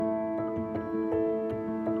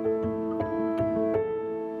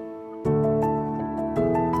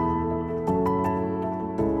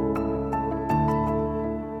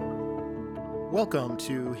Welcome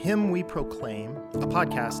to Him We Proclaim, a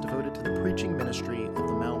podcast devoted to the preaching ministry of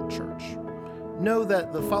the Mount Church. Know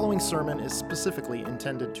that the following sermon is specifically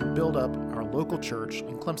intended to build up our local church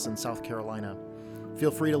in Clemson, South Carolina. Feel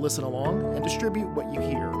free to listen along and distribute what you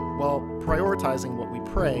hear, while prioritizing what we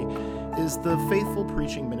pray is the faithful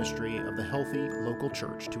preaching ministry of the healthy local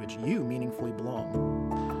church to which you meaningfully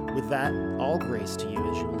belong. With that, all grace to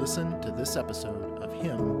you as you listen to this episode of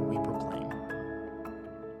Him We Proclaim.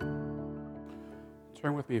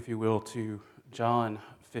 Turn with me, if you will, to John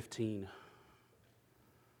 15.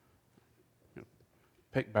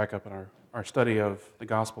 Pick back up in our study of the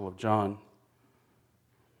Gospel of John.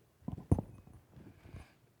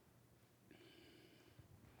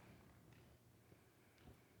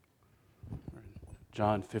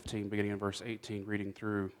 John 15, beginning in verse 18, reading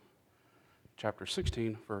through chapter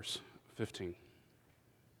 16, verse 15.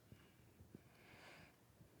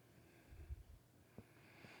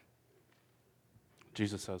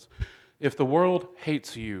 Jesus says, "If the world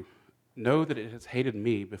hates you, know that it has hated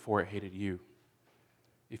me before it hated you.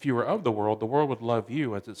 If you were of the world would love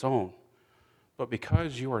you as its own. But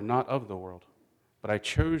because you are not of the world, but I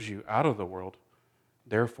chose you out of the world,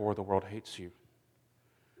 therefore the world hates you.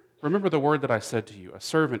 Remember the word that I said to you, a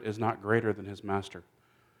servant is not greater than his master.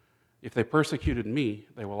 If they persecuted me,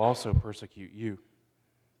 they will also persecute you.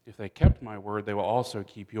 If they kept my word, they will also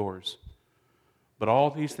keep yours. But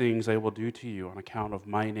all these things they will do to you on account of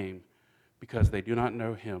my name, because they do not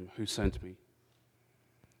know him who sent me.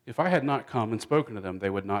 If I had not come and spoken to them,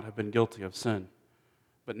 they would not have been guilty of sin.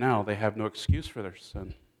 But now they have no excuse for their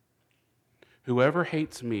sin. Whoever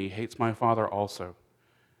hates me hates my Father also.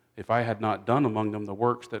 If I had not done among them the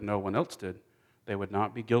works that no one else did, they would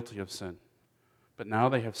not be guilty of sin. But now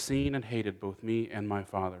they have seen and hated both me and my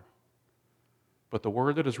Father. But the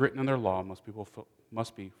word that is written in their law must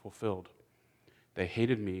be fulfilled. They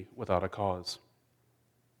hated me without a cause.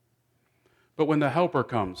 But when the Helper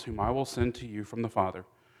comes, whom I will send to you from the Father,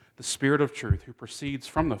 the Spirit of truth who proceeds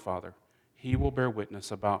from the Father, he will bear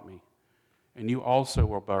witness about me. And you also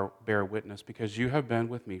will bear witness because you have been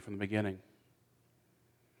with me from the beginning.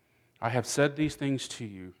 I have said these things to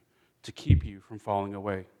you to keep you from falling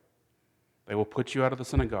away. They will put you out of the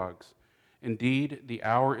synagogues. Indeed, the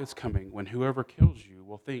hour is coming when whoever kills you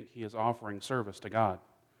will think he is offering service to God.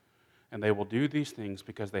 And they will do these things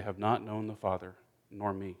because they have not known the Father,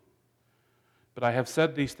 nor me. But I have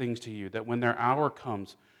said these things to you, that when their hour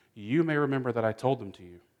comes, you may remember that I told them to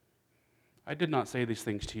you. I did not say these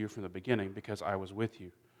things to you from the beginning because I was with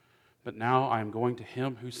you. But now I am going to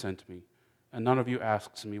him who sent me, and none of you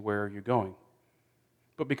asks me, where are you going?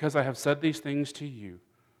 But because I have said these things to you,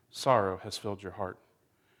 sorrow has filled your heart.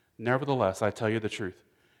 Nevertheless, I tell you the truth.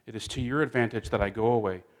 It is to your advantage that I go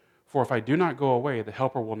away. For if I do not go away, the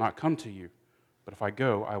Helper will not come to you. But if I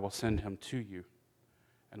go, I will send him to you.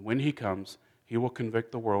 And when he comes, he will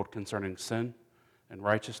convict the world concerning sin and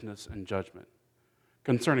righteousness and judgment.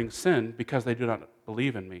 Concerning sin, because they do not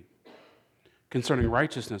believe in me. Concerning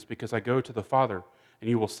righteousness, because I go to the Father, and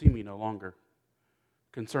you will see me no longer.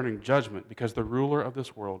 Concerning judgment, because the ruler of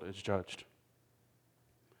this world is judged.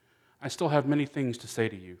 I still have many things to say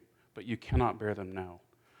to you, but you cannot bear them now.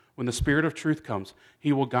 When the Spirit of truth comes,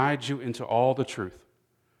 he will guide you into all the truth.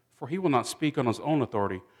 For he will not speak on his own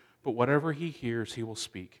authority, but whatever he hears he will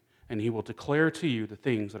speak, and he will declare to you the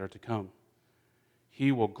things that are to come.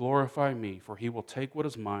 He will glorify me, for he will take what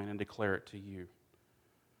is mine and declare it to you.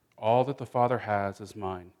 All that the Father has is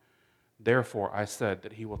mine. Therefore I said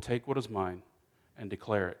that he will take what is mine and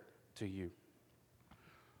declare it to you."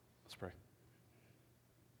 Let's pray.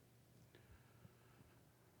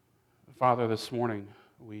 Father, this morning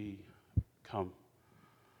we come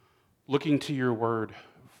looking to your word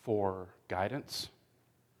for guidance,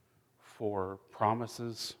 for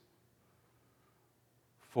promises,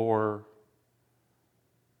 for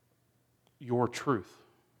your truth.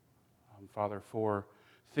 Father, for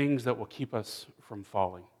things that will keep us from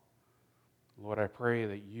falling. Lord, I pray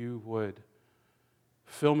that you would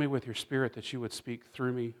fill me with your Spirit, that you would speak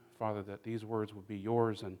through me, Father, that these words would be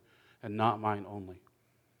yours and not mine only.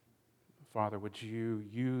 Father, would you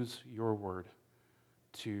use your word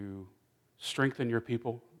to strengthen your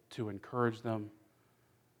people, to encourage them,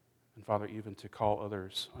 and Father, even to call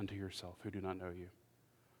others unto yourself who do not know you.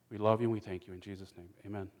 We love you and we thank you in Jesus' name.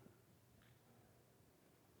 Amen.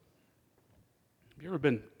 Have you ever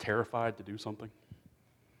been terrified to do something?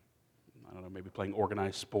 I don't know, maybe playing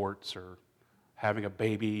organized sports or having a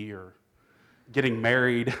baby or getting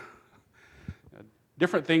married.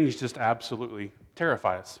 Different things just absolutely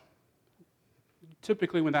terrify us.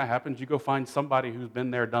 Typically when that happens, you go find somebody who's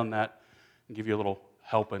been there, done that, and give you a little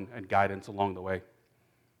help and guidance along the way.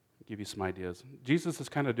 give you some ideas. Jesus is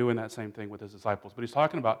kind of doing that same thing with his disciples, but he's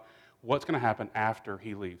talking about what's going to happen after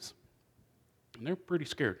he leaves. And they're pretty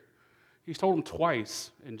scared. He's told them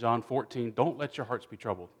twice in John 14, don't let your hearts be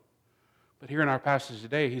troubled. But here in our passage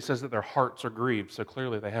today, he says that their hearts are grieved, so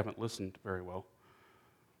clearly they haven't listened very well.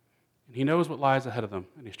 And he knows what lies ahead of them,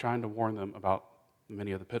 and he's trying to warn them about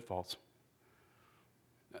many of the pitfalls.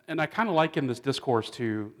 And I kind of liken this discourse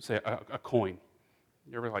to, say, a coin.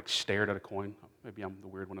 You ever stared at a coin? Maybe I'm the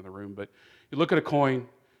weird one in the room, but you look at a coin,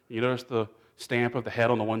 you notice the stamp of the head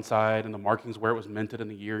on the one side and the markings where it was minted in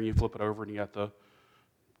the year, and you flip it over and you got the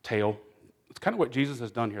tail. It's kind of what Jesus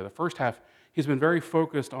has done here. The first half, he's been very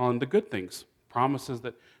focused on the good things, promises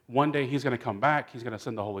that one day he's going to come back, he's going to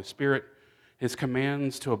send the Holy Spirit, his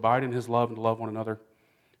commands to abide in his love and to love one another.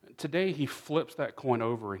 Today, he flips that coin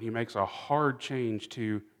over and he makes a hard change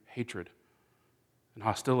to hatred and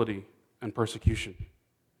hostility and persecution.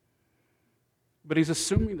 But he's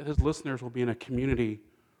assuming that his listeners will be in a community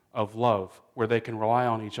of love where they can rely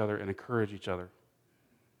on each other and encourage each other.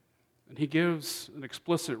 And he gives an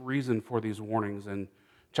explicit reason for these warnings in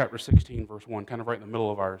chapter 16, verse 1, kind of right in the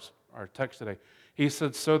middle of our text today. He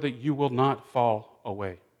said, so that you will not fall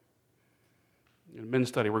away. In men's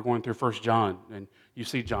study, we're going through 1 John, and you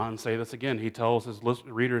see John say this again. He tells his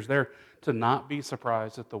readers there to not be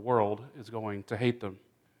surprised that the world is going to hate them.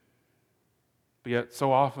 But yet,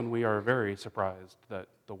 so often we are very surprised that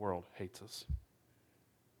the world hates us.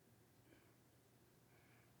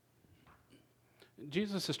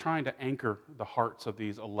 Jesus is trying to anchor the hearts of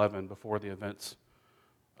these 11 before the events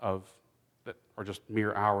that are just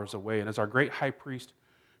mere hours away. And as our great high priest,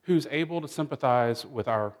 who's able to sympathize with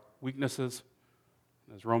our weaknesses,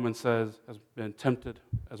 as Romans says, has been tempted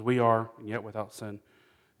as we are, and yet without sin,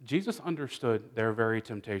 Jesus understood their very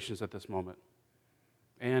temptations at this moment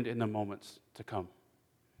and in the moments to come.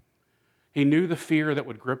 He knew the fear that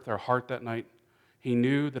would grip their heart that night. He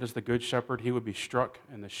knew that as the good shepherd, he would be struck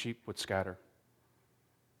and the sheep would scatter.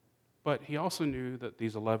 But he also knew that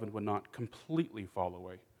these 11 would not completely fall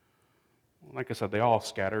away. Like I said, they all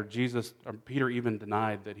scattered. Peter even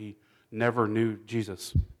denied that he never knew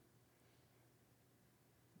Jesus.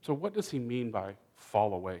 So what does he mean by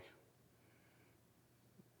fall away?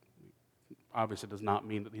 Obviously, it does not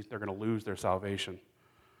mean that they're going to lose their salvation.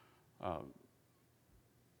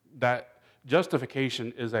 That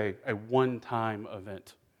justification is a one-time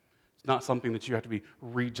event. It's not something that you have to be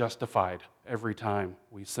re-justified every time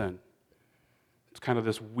we sin. It's kind of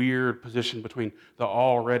this weird position between the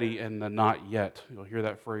already and the not yet. You'll hear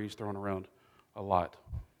that phrase thrown around a lot.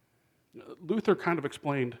 Luther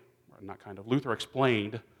explained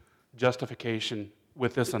justification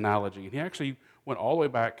with this analogy. He actually went all the way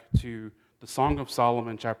back to the Song of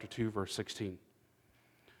Solomon, chapter 2, verse 16.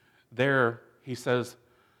 There, he says,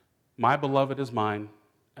 my beloved is mine,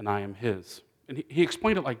 and I am his. And he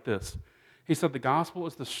explained it like this. He said the gospel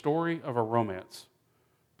is the story of a romance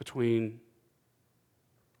between,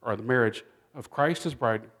 or the marriage of Christ, his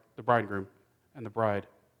bride, the bridegroom, and the bride,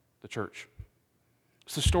 the church.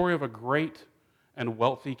 It's the story of a great and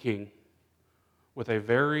wealthy king with a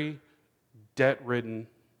very debt-ridden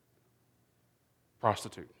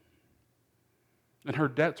prostitute. And her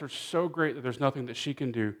debts are so great that there's nothing that she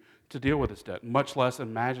can do to deal with this debt, much less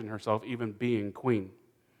imagine herself even being queen.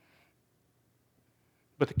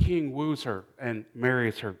 But the king woos her and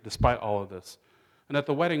marries her despite all of this. And at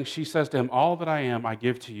the wedding, she says to him, all that I am, I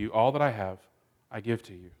give to you. All that I have, I give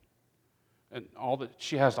to you. And all that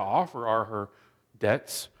she has to offer are her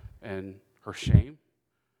debts and her shame.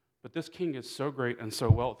 But this king is so great and so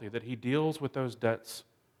wealthy that he deals with those debts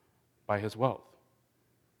by his wealth.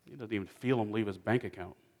 He doesn't even feel them leave his bank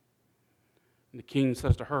account. And the king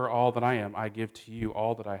says to her, all that I am, I give to you.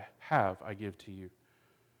 All that I have, I give to you.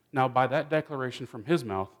 Now, by that declaration from his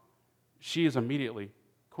mouth, she is immediately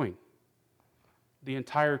queen. The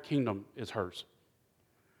entire kingdom is hers.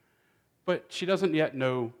 But she doesn't yet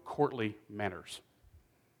know courtly manners.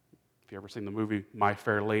 If you've ever seen the movie My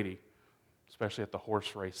Fair Lady, especially at the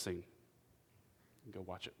horse race scene, you can go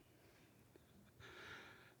watch it.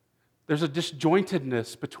 There's a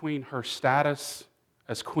disjointedness between her status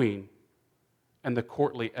as queen and the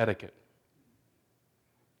courtly etiquette.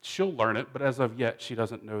 She'll learn it, but as of yet, she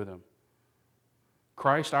doesn't know them.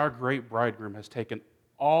 Christ, our great bridegroom, has taken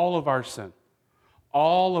all of our sin,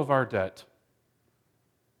 all of our debt,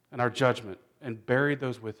 and our judgment, and buried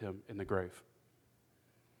those with him in the grave.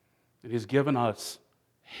 And he's given us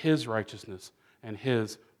his righteousness and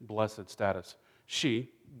his blessed status. She,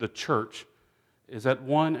 the church, is at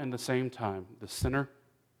one and the same time the sinner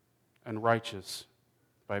and righteous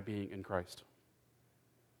by being in Christ.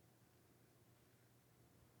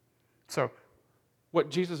 So, What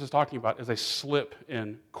Jesus is talking about is a slip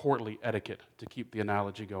in courtly etiquette, to keep the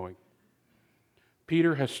analogy going.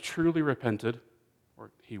 Peter has truly repented, or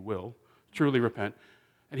he will truly repent,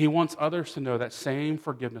 and he wants others to know that same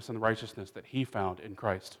forgiveness and righteousness that he found in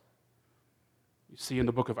Christ. You see in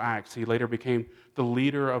the book of Acts, he later became a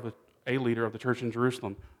leader of the church in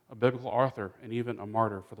Jerusalem, a biblical author, and even a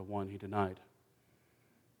martyr for the one he denied.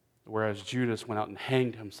 Whereas Judas went out and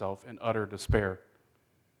hanged himself in utter despair,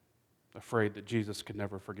 afraid that Jesus could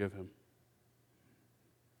never forgive him.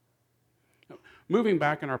 Now, moving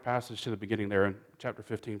back in our passage to the beginning there in chapter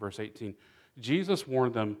 15, verse 18, Jesus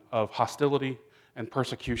warned them of hostility and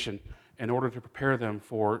persecution in order to prepare them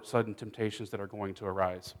for sudden temptations that are going to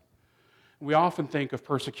arise. We often think of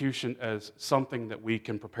persecution as something that we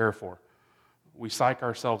can prepare for. We psych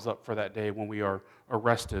ourselves up for that day when we are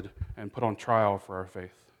arrested and put on trial for our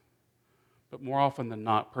faith. But more often than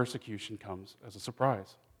not, persecution comes as a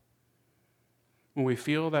surprise. When we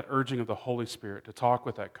feel that urging of the Holy Spirit to talk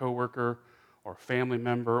with that coworker or family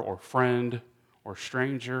member or friend or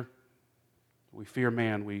stranger, we fear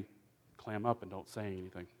man, we clam up and don't say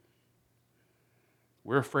anything.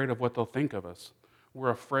 We're afraid of what they'll think of us. We're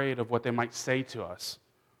afraid of what they might say to us.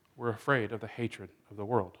 We're afraid of the hatred of the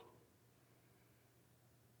world.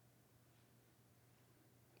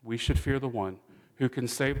 We should fear the one who can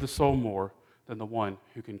save the soul more than the one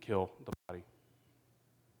who can kill the body.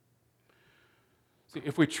 See,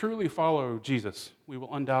 if we truly follow Jesus, we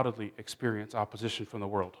will undoubtedly experience opposition from the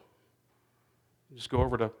world. Just go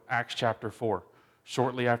over to Acts chapter 4.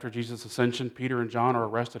 Shortly after Jesus' ascension, Peter and John are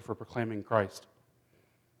arrested for proclaiming Christ.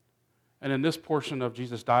 And in this portion of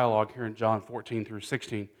Jesus' dialogue here in John 14 through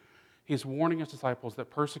 16, he's warning his disciples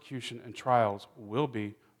that persecution and trials will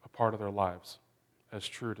be a part of their lives as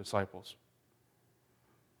true disciples.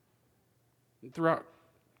 Throughout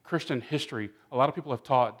Christian history, a lot of people have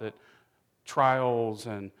taught that trials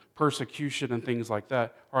and persecution and things like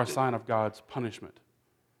that are a sign of God's punishment.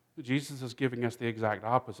 Jesus is giving us the exact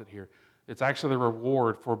opposite here. It's actually the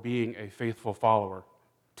reward for being a faithful follower,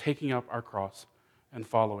 taking up our cross and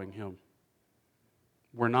following him.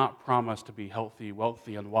 We're not promised to be healthy,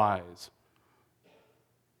 wealthy, and wise.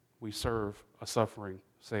 We serve a suffering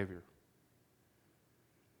Savior.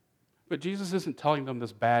 But Jesus isn't telling them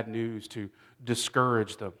this bad news to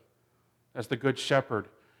discourage them. As the Good Shepherd,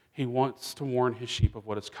 he wants to warn his sheep of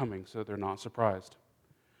what is coming so that they're not surprised.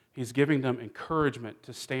 He's giving them encouragement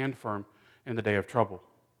to stand firm in the day of trouble.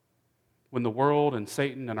 When the world and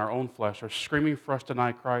Satan and our own flesh are screaming for us to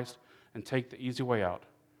deny Christ and take the easy way out,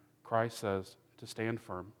 Christ says to stand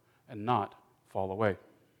firm and not fall away.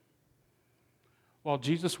 While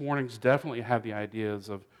Jesus' warnings definitely have the ideas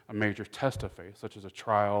of a major test of faith, such as a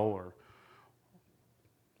trial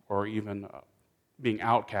or even being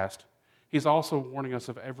outcast, he's also warning us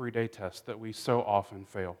of everyday tests that we so often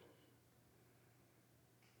fail.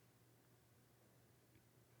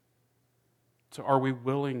 So are we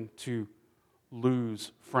willing to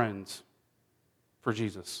lose friends for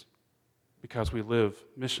Jesus because we live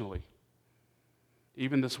missionally?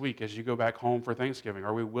 Even this week, as you go back home for Thanksgiving,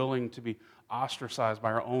 are we willing to be ostracized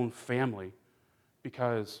by our own family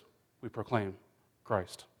because we proclaim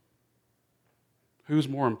Christ? Who's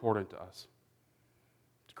more important to us?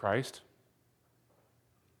 Christ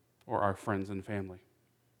or our friends and family?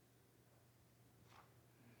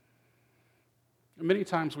 Many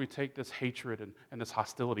times we take this hatred and this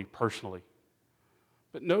hostility personally.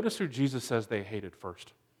 But notice who Jesus says they hated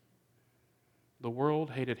first. The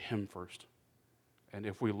world hated him first. And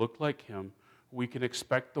if we look like him, we can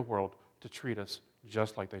expect the world to treat us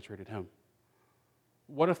just like they treated him.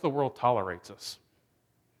 What if the world tolerates us?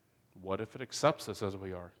 What if it accepts us as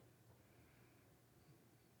we are?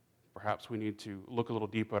 Perhaps we need to look a little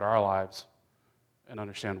deeper at our lives and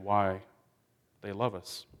understand why they love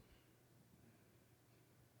us.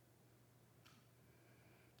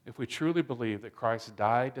 If we truly believe that Christ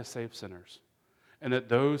died to save sinners and that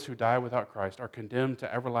those who die without Christ are condemned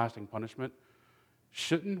to everlasting punishment,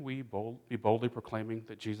 shouldn't we be boldly proclaiming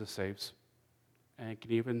that Jesus saves and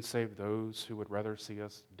can even save those who would rather see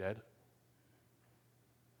us dead?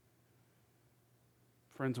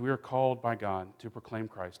 Friends, we are called by God to proclaim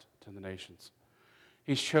Christ to the nations.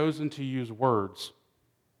 He's chosen to use words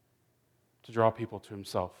to draw people to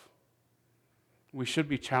himself. We should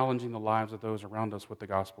be challenging the lives of those around us with the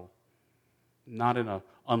gospel, not in an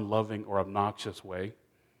unloving or obnoxious way.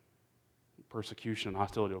 Persecution and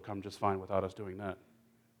hostility will come just fine without us doing that.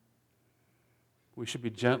 We should be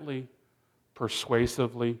gently,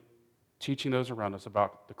 persuasively teaching those around us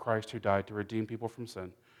about the Christ who died to redeem people from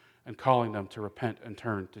sin and calling them to repent and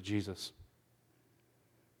turn to Jesus.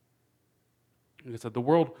 Like I said, the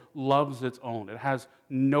world loves its own. It has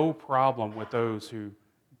no problem with those who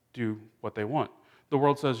do what they want. The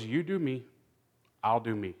world says, you do me, I'll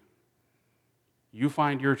do me. You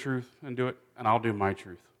find your truth and do it, and I'll do my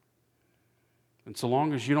truth. And so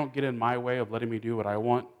long as you don't get in my way of letting me do what I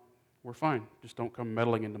want, we're fine. Just don't come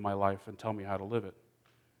meddling into my life and tell me how to live it.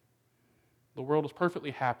 The world is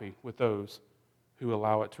perfectly happy with those who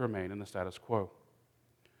allow it to remain in the status quo.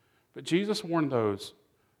 But Jesus warns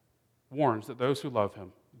that those who love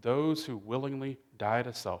him, those who willingly die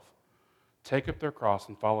to self, take up their cross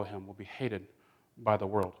and follow him, will be hated by the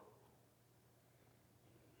world.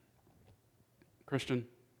 Christian,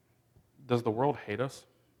 does the world hate us?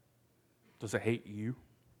 Does it hate you?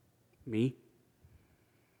 Me?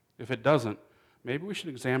 If it doesn't, maybe we should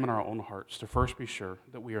examine our own hearts to first be sure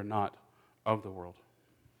that we are not of the world.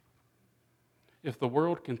 If the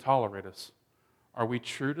world can tolerate us, are we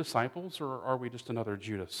true disciples, or are we just another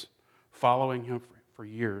Judas, following him for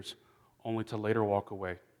years, only to later walk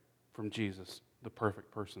away from Jesus, the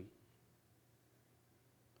perfect person?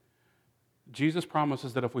 Jesus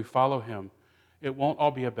promises that if we follow him, it won't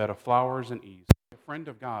all be a bed of flowers and ease. A friend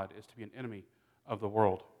of God is to be an enemy of the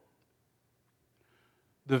world.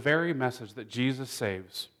 The very message that Jesus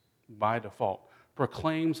saves by default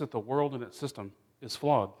proclaims that the world and its system is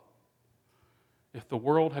flawed. If the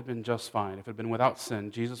world had been just fine, if it had been without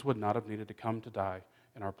sin, Jesus would not have needed to come to die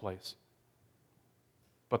in our place.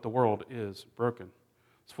 But the world is broken.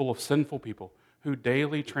 It's full of sinful people who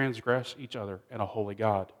daily transgress each other and a holy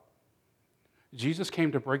God. Jesus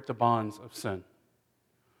came to break the bonds of sin,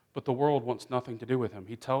 but the world wants nothing to do with him.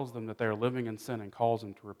 He tells them that they are living in sin and calls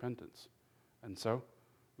them to repentance. And so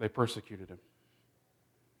they persecuted him.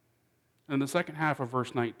 In the second half of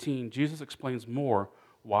verse 19, Jesus explains more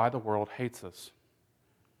why the world hates us.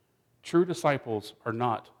 True disciples are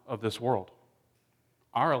not of this world.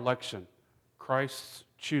 Our election, Christ's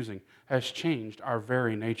choosing, has changed our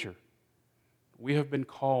very nature. We have been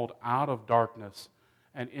called out of darkness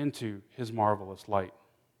and into his marvelous light.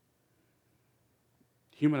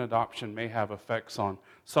 Human adoption may have effects on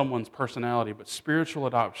someone's personality, but spiritual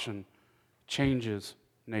adoption changes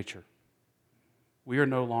nature. We are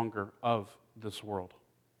no longer of this world.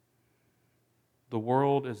 The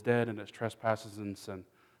world is dead in its trespasses and sin,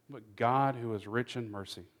 but God, who is rich in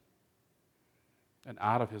mercy, and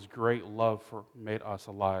out of his great love made us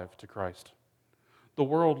alive to Christ. The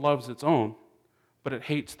world loves its own, but it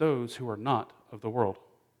hates those who are not of the world.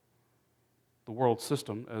 The world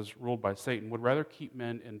system, as ruled by Satan, would rather keep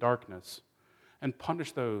men in darkness and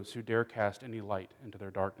punish those who dare cast any light into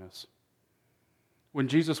their darkness. When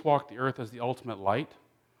Jesus walked the earth as the ultimate light,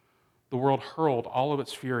 the world hurled all of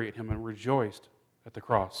its fury at him and rejoiced at the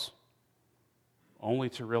cross, only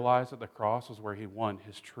to realize that the cross was where he won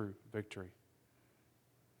his true victory.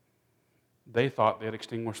 They thought they had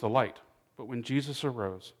extinguished the light, but when Jesus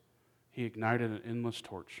arose, he ignited an endless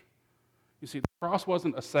torch. You see, the cross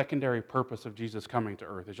wasn't a secondary purpose of Jesus coming to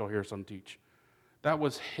earth, as you'll hear some teach. That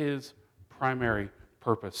was his primary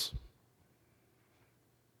purpose.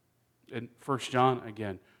 In 1 John,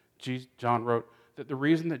 again, John wrote that the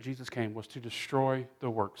reason that Jesus came was to destroy the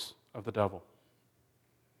works of the devil.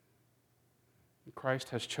 Christ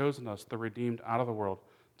has chosen us, the redeemed out of the world,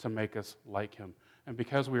 to make us like him. And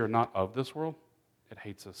because we are not of this world, it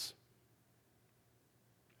hates us.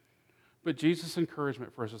 But Jesus'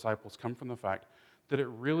 encouragement for his disciples comes from the fact that it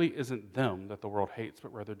really isn't them that the world hates,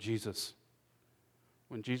 but rather Jesus.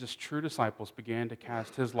 When Jesus' true disciples began to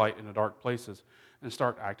cast his light into dark places and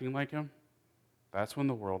start acting like him, that's when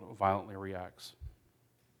the world violently reacts.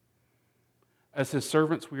 As his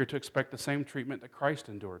servants, we are to expect the same treatment that Christ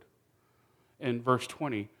endured. In verse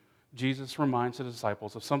 20, Jesus reminds the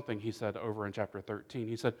disciples of something he said over in chapter 13.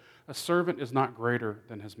 He said, "A servant is not greater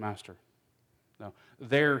than his master." Now,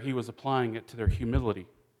 there he was applying it to their humility.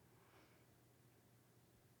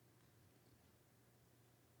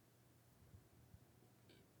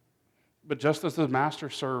 But just as the master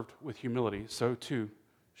served with humility, so too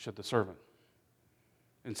should the servant.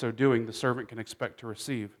 In so doing, the servant can expect to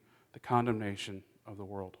receive the condemnation of the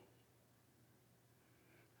world.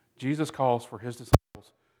 Jesus calls for his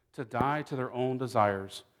disciples to die to their own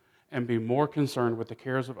desires and be more concerned with the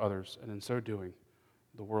cares of others, and in so doing,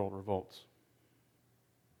 the world revolts.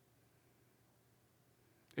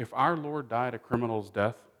 If our Lord died a criminal's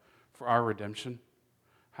death for our redemption,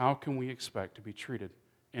 how can we expect to be treated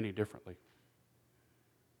any differently?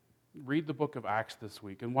 Read the book of Acts this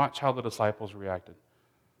week and watch how the disciples reacted.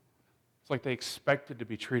 It's like they expected to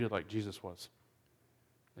be treated like Jesus was.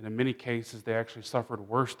 And in many cases, they actually suffered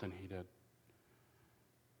worse than he did.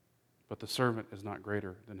 But the servant is not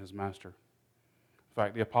greater than his master. In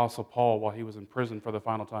fact, the Apostle Paul, while he was in prison for the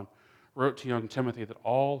final time, wrote to young Timothy that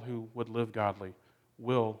all who would live godly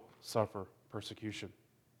will suffer persecution.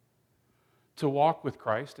 To walk with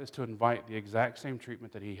Christ is to invite the exact same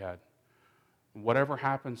treatment that he had. Whatever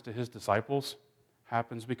happens to his disciples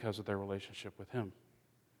happens because of their relationship with him.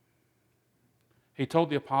 He told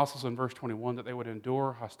the apostles in verse 21 that they would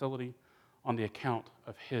endure hostility on the account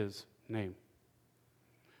of his name.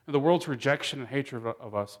 And the world's rejection and hatred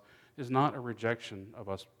of us is not a rejection of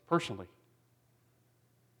us personally.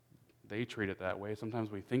 They treat it that way.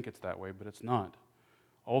 Sometimes we think it's that way, but it's not.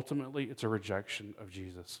 Ultimately, it's a rejection of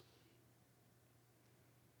Jesus.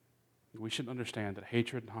 We should understand that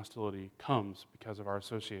hatred and hostility comes because of our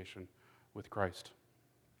association with Christ.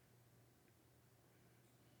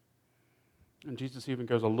 And Jesus even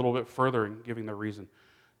goes a little bit further in giving the reason.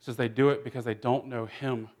 He says they do it because they don't know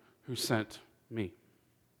him who sent me.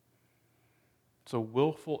 So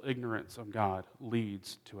willful ignorance of God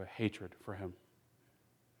leads to a hatred for him.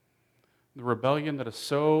 The rebellion that is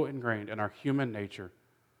so ingrained in our human nature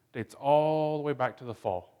dates all the way back to the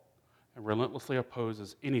fall and relentlessly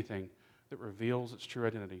opposes anything that reveals its true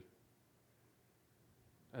identity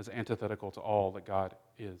as antithetical to all that God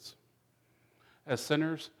is. As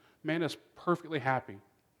sinners, man is perfectly happy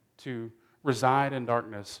to reside in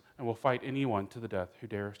darkness and will fight anyone to the death who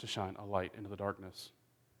dares to shine a light into the darkness.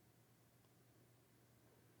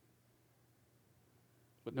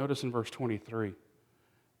 But notice in verse 23,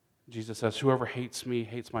 Jesus says, "Whoever hates me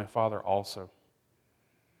hates my Father also."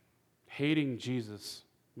 Hating Jesus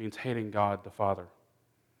means hating God the Father.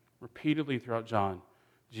 Repeatedly throughout John,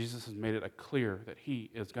 Jesus has made it clear that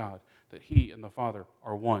he is God, that he and the Father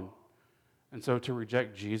are one. And so to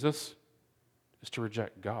reject Jesus is to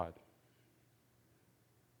reject God.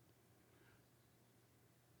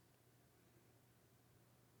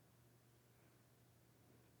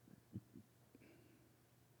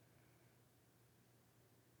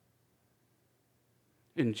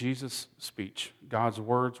 In Jesus' speech, God's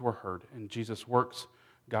words were heard. In Jesus' works,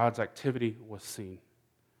 God's activity was seen.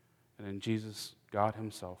 And in Jesus, God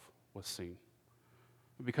himself was seen.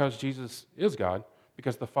 Because Jesus is God,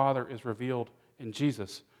 because the Father is revealed in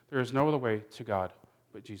Jesus, there is no other way to God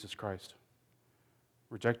but Jesus Christ.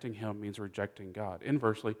 Rejecting him means rejecting God.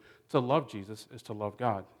 Inversely, to love Jesus is to love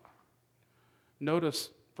God. Notice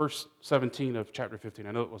verse 17 of chapter 15.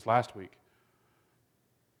 I know it was last week.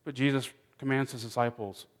 But Jesus commands his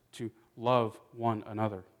disciples to love one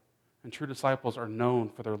another. And true disciples are known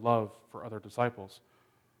for their love for other disciples.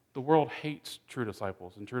 The world hates true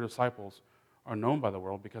disciples, and true disciples are known by the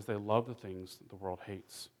world because they love the things that the world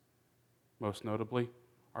hates. Most notably,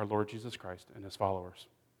 our Lord Jesus Christ and his followers.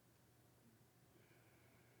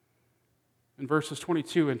 In verses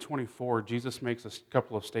 22 and 24, Jesus makes a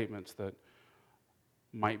couple of statements that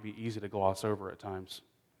might be easy to gloss over at times.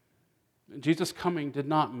 Jesus' coming did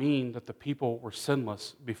not mean that the people were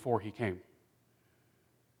sinless before he came.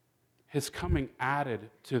 His coming added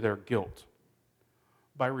to their guilt.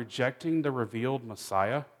 By rejecting the revealed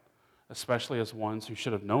Messiah, especially as ones who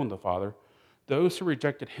should have known the Father, those who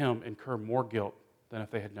rejected him incur more guilt than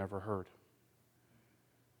if they had never heard.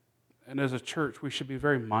 And as a church, we should be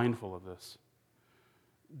very mindful of this.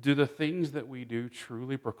 Do the things that we do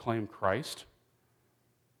truly proclaim Christ?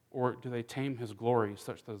 Or do they tame his glory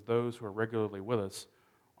such that those who are regularly with us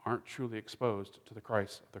aren't truly exposed to the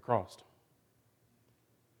Christ of the cross?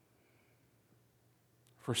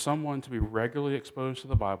 For someone to be regularly exposed to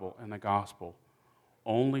the Bible and the gospel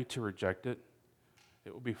only to reject it,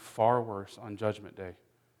 it will be far worse on Judgment Day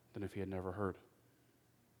than if he had never heard.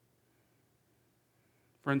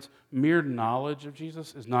 Friends, mere knowledge of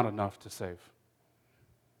Jesus is not enough to save.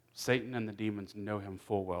 Satan and the demons know him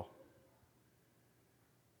full well.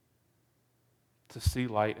 To see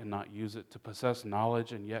light and not use it, to possess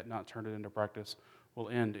knowledge and yet not turn it into practice, will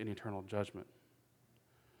end in eternal judgment.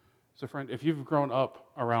 So friend, if you've grown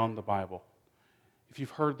up around the Bible, if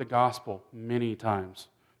you've heard the gospel many times,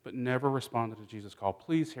 but never responded to Jesus' call,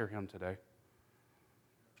 please hear him today.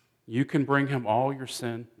 You can bring him all your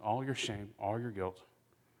sin, all your shame, all your guilt.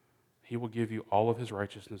 He will give you all of his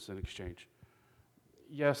righteousness in exchange.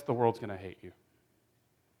 Yes, the world's going to hate you.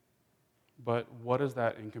 But what is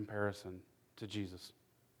that in comparison to Jesus?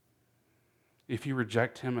 If you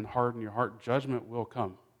reject him and harden your heart, judgment will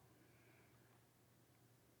come.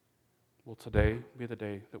 Will today be the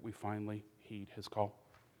day that we finally heed his call?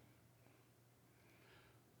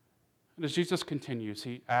 And as Jesus continues,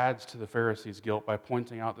 he adds to the Pharisees' guilt by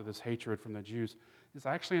pointing out that this hatred from the Jews is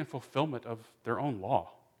actually in fulfillment of their own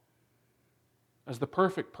law. As the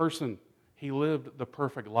perfect person, he lived the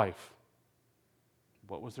perfect life.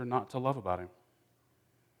 What was there not to love about him?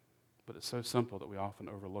 but it's so simple that we often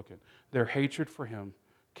overlook it. Their hatred for him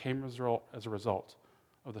came as a result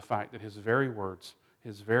of the fact that his very words,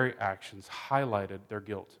 his very actions highlighted their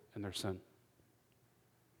guilt and their sin.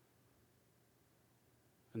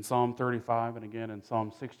 In Psalm 35 and again in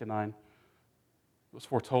Psalm 69, it was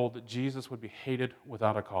foretold that Jesus would be hated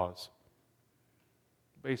without a cause.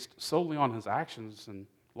 Based solely on his actions and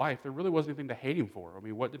life, there really wasn't anything to hate him for. I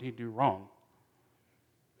mean, what did he do wrong?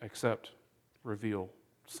 Except reveal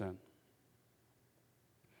sin.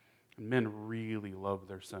 And men really love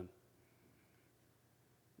their sin.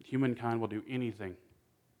 Humankind will do anything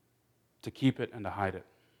to keep it and to hide it.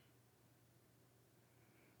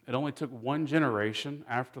 It only took one generation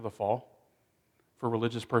after the fall for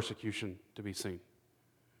religious persecution to be seen.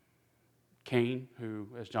 Cain, who,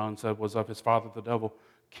 as John said, was of his father the devil,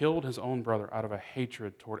 killed his own brother out of a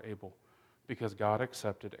hatred toward Abel because God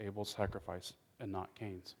accepted Abel's sacrifice and not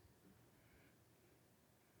Cain's.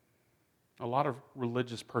 A lot of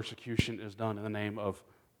religious persecution is done in the name of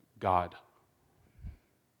God.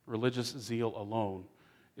 Religious zeal alone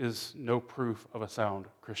is no proof of a sound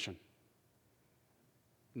Christian.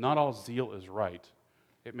 Not all zeal is right.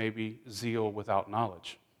 It may be zeal without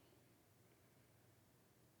knowledge.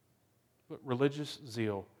 But religious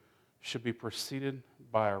zeal should be preceded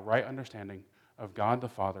by a right understanding of God the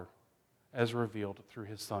Father as revealed through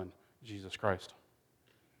his Son, Jesus Christ.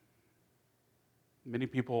 Many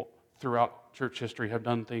people throughout church history have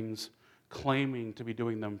done things claiming to be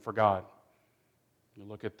doing them for God. You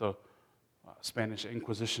look at the Spanish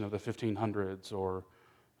Inquisition of the 1500s, or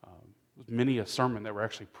many a sermon that were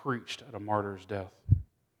actually preached at a martyr's death.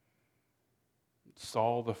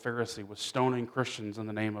 Saul the Pharisee was stoning Christians in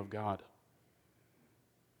the name of God.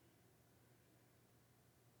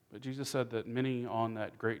 But Jesus said that many on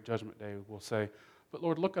that great judgment day will say, "But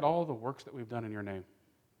Lord, look at all the works that we've done in your name."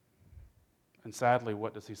 And sadly,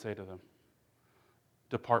 what does he say to them?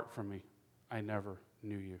 "Depart from me, I never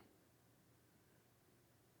knew you."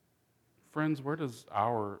 Friends, where does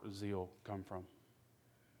our zeal come from?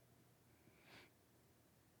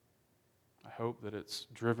 I hope that it's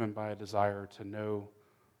driven by a desire to know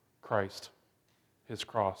Christ, his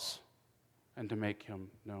cross, and to make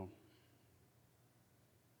him known.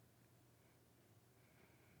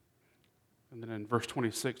 And then in verse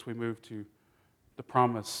 26, we move to the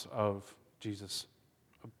promise of Jesus,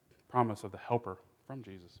 a promise of the helper from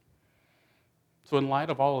Jesus. So in light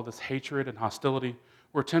of all of this hatred and hostility,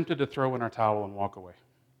 we're tempted to throw in our towel and walk away.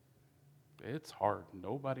 It's hard.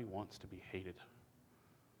 Nobody wants to be hated.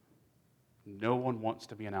 No one wants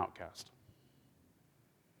to be an outcast.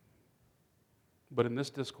 But in this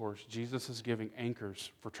discourse, Jesus is giving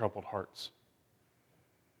anchors for troubled hearts.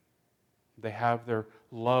 They have their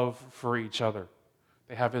love for each other.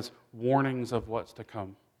 They have his warnings of what's to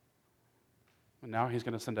come. And now he's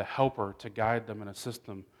going to send a helper to guide them and assist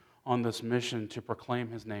them on this mission to proclaim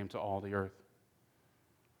his name to all the earth.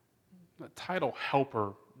 The title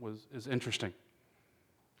helper is interesting.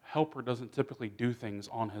 Helper doesn't typically do things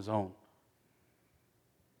on his own.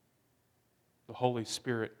 The Holy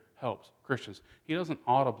Spirit helps Christians. He doesn't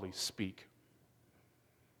audibly speak.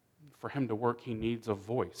 For him to work, he needs a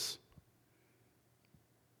voice.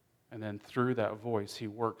 And then through that voice, he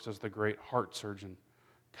works as the great heart surgeon,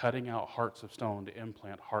 cutting out hearts of stone to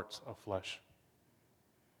implant hearts of flesh.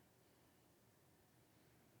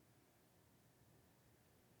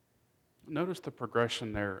 Notice the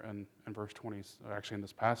progression there in verse 20, actually in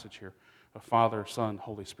this passage here, of Father, Son,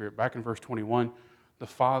 Holy Spirit. Back in verse 21, the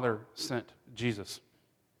Father sent Jesus.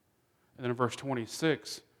 And then in verse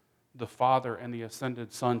 26, the Father and the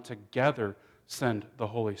ascended Son together send the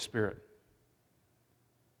Holy Spirit.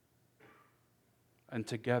 And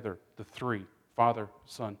together, the three, Father,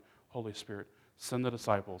 Son, Holy Spirit, send the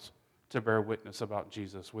disciples to bear witness about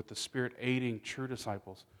Jesus, with the Spirit aiding true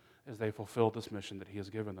disciples as they fulfill this mission that he has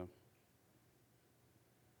given them.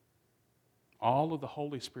 All of the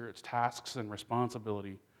Holy Spirit's tasks and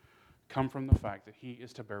responsibility come from the fact that he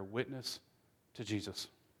is to bear witness to Jesus.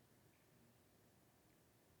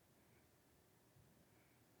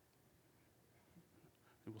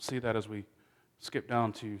 And we'll see that as we skip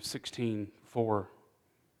down to 16:4b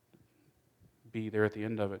there at the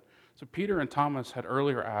end of it. So Peter and Thomas had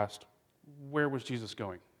earlier asked, where was Jesus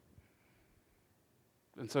going?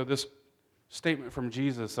 And so this statement from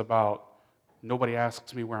Jesus about nobody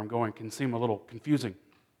asks me where I'm going can seem a little confusing.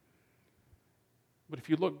 But if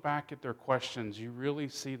you look back at their questions, you really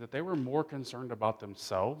see that they were more concerned about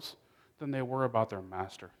themselves than they were about their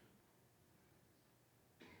master.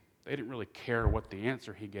 They didn't really care what the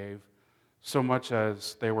answer he gave, so much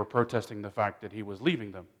as they were protesting the fact that he was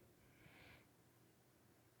leaving them.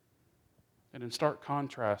 And in stark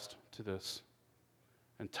contrast to this,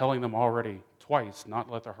 and telling them already twice not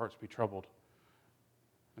to let their hearts be troubled,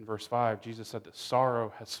 in verse 5, Jesus said that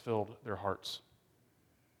sorrow has filled their hearts.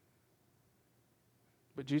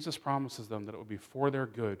 But Jesus promises them that it will be for their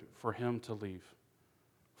good for him to leave.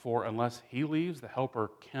 For unless he leaves, the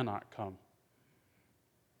helper cannot come.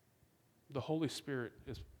 The Holy Spirit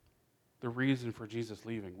is the reason for Jesus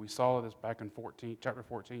leaving. We saw this back in chapter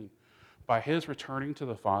 14. By his returning to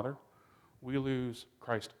the Father, we lose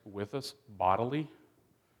Christ with us bodily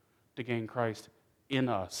to gain Christ in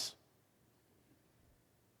us.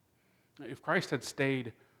 If Christ had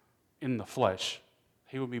stayed in the flesh,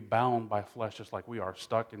 he would be bound by flesh just like we are,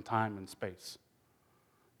 stuck in time and space.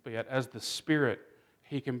 But yet, as the Spirit,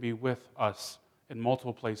 he can be with us in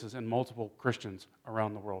multiple places and multiple Christians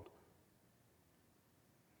around the world.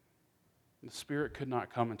 The Spirit could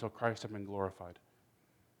not come until Christ had been glorified.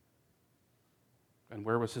 And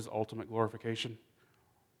where was his ultimate glorification?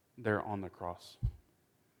 There on the cross.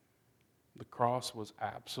 The cross was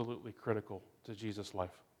absolutely critical to Jesus'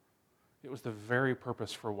 life. It was the very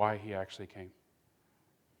purpose for why he actually came.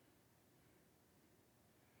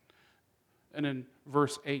 And in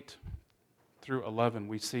verse 8 through 11,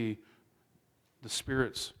 we see the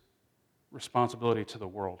Spirit's responsibility to the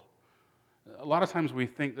world. A lot of times we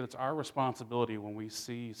think that it's our responsibility when we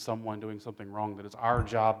see someone doing something wrong, that it's our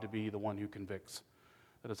job to be the one who convicts,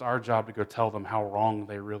 that it's our job to go tell them how wrong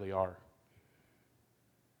they really are.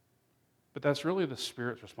 But that's really the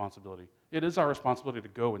Spirit's responsibility. It is our responsibility to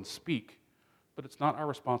go and speak, but it's not our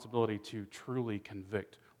responsibility to truly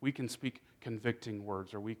convict. We can speak convicting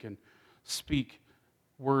words, or we can speak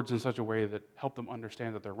words in such a way that help them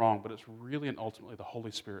understand that they're wrong, but it's really and ultimately the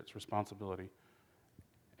Holy Spirit's responsibility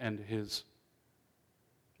and his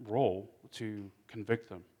role to convict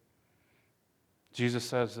them. Jesus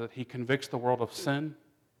says that he convicts the world of sin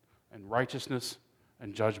and righteousness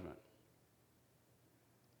and judgment.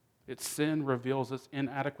 Its sin reveals its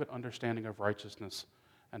inadequate understanding of righteousness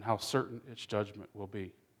and how certain its judgment will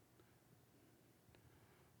be.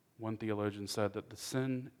 One theologian said that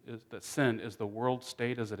sin is the world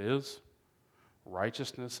state as it is,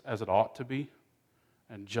 righteousness as it ought to be,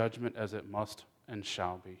 and judgment as it must and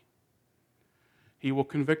shall be. He will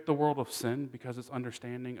convict the world of sin because its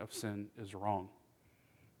understanding of sin is wrong.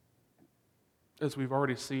 As we've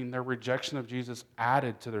already seen, their rejection of Jesus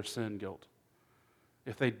added to their sin guilt.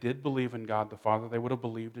 If they did believe in God the Father, they would have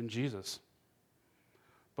believed in Jesus.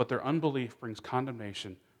 But their unbelief brings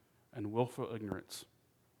condemnation and willful ignorance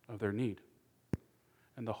of their need.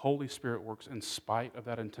 And the Holy Spirit works in spite of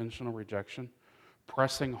that intentional rejection,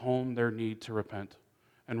 pressing home their need to repent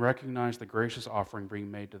and recognize the gracious offering being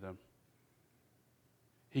made to them.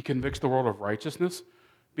 He convicts the world of righteousness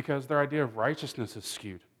because their idea of righteousness is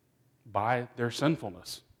skewed by their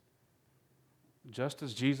sinfulness. Just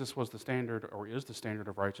as Jesus was the standard, or is the standard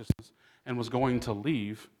of righteousness, and was going to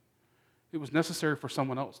leave, it was necessary for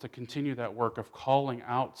someone else to continue that work of calling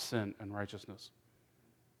out sin and righteousness.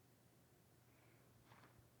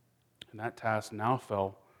 And that task now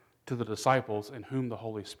fell to the disciples in whom the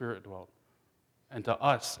Holy Spirit dwelt, and to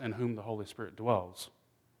us in whom the Holy Spirit dwells,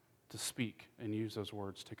 to speak and use those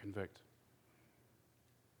words to convict.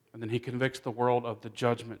 And then he convicts the world of the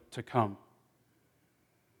judgment to come.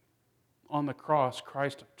 On the cross,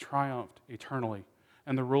 Christ triumphed eternally,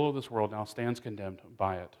 and the rule of this world now stands condemned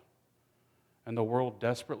by it. And the world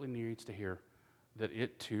desperately needs to hear that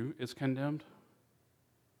it too is condemned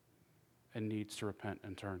and needs to repent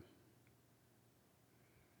and turn.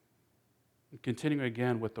 And continuing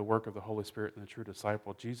again with the work of the Holy Spirit and the true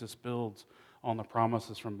disciple, Jesus builds on the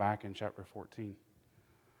promises from back in chapter 14.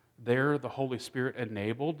 There, the Holy Spirit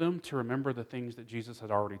enabled them to remember the things that Jesus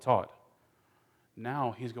had already taught.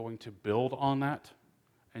 Now he's going to build on that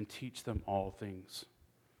and teach them all things.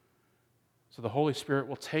 So the Holy Spirit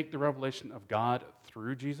will take the revelation of God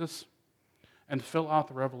through Jesus and fill out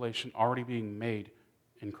the revelation already being made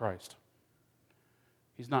in Christ.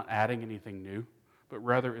 He's not adding anything new, but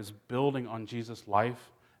rather is building on Jesus'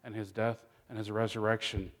 life and his death and his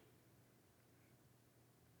resurrection.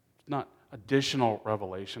 It's not additional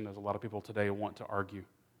revelation, as a lot of people today want to argue,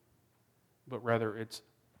 but rather it's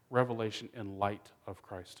revelation in light of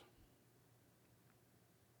Christ.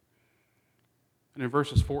 And in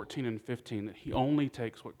verses 14 and 15, that he only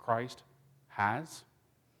takes what Christ has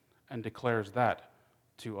and declares that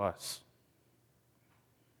to us.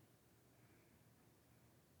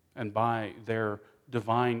 And by their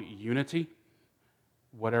divine unity,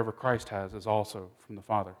 whatever Christ has is also from the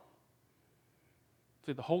Father.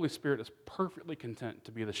 See, the Holy Spirit is perfectly content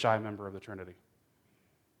to be the shy member of the Trinity,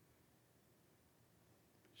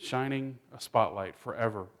 shining a spotlight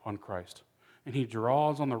forever on Christ. And he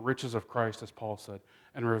draws on the riches of Christ, as Paul said,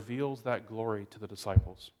 and reveals that glory to the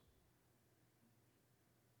disciples.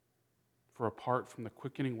 For apart from the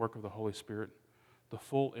quickening work of the Holy Spirit, the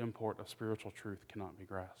full import of spiritual truth cannot be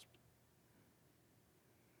grasped.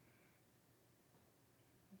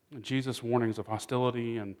 And Jesus' warnings of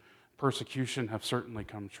hostility and persecution have certainly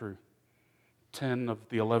come true. 10 of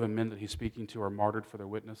the 11 men that he's speaking to are martyred for their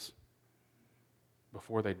witness.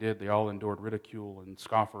 Before they did, they all endured ridicule and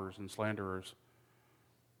scoffers and slanderers.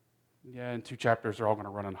 Yeah, in 2 chapters they're all going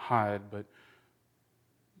to run and hide, but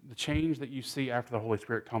the change that you see after the Holy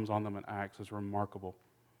Spirit comes on them in Acts is remarkable.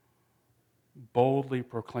 Boldly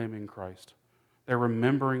proclaiming Christ. They're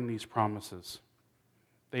remembering these promises.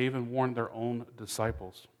 They even warned their own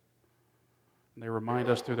disciples. And they remind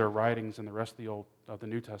us through their writings and the rest of the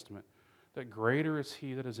New Testament that greater is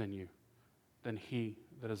he that is in you than he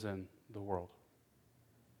that is in the world.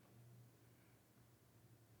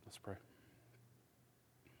 Let's pray.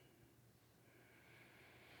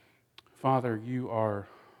 Father, you are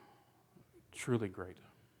truly great.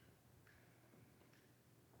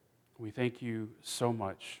 We thank you so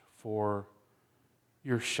much for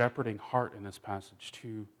your shepherding heart in this passage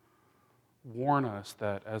to warn us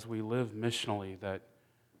that as we live missionally, that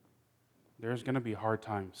there's going to be hard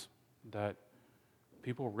times, that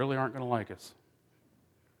people really aren't going to like us.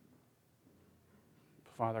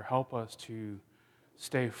 Father, help us to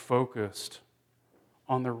stay focused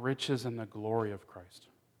on the riches and the glory of Christ.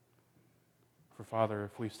 For Father,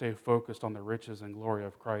 if we stay focused on the riches and glory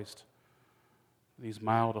of Christ, these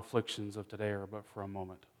mild afflictions of today are but for a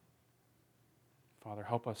moment. Father,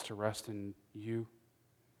 help us to rest in you.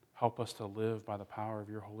 Help us to live by the power of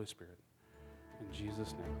your Holy Spirit. In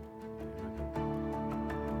Jesus' name, amen.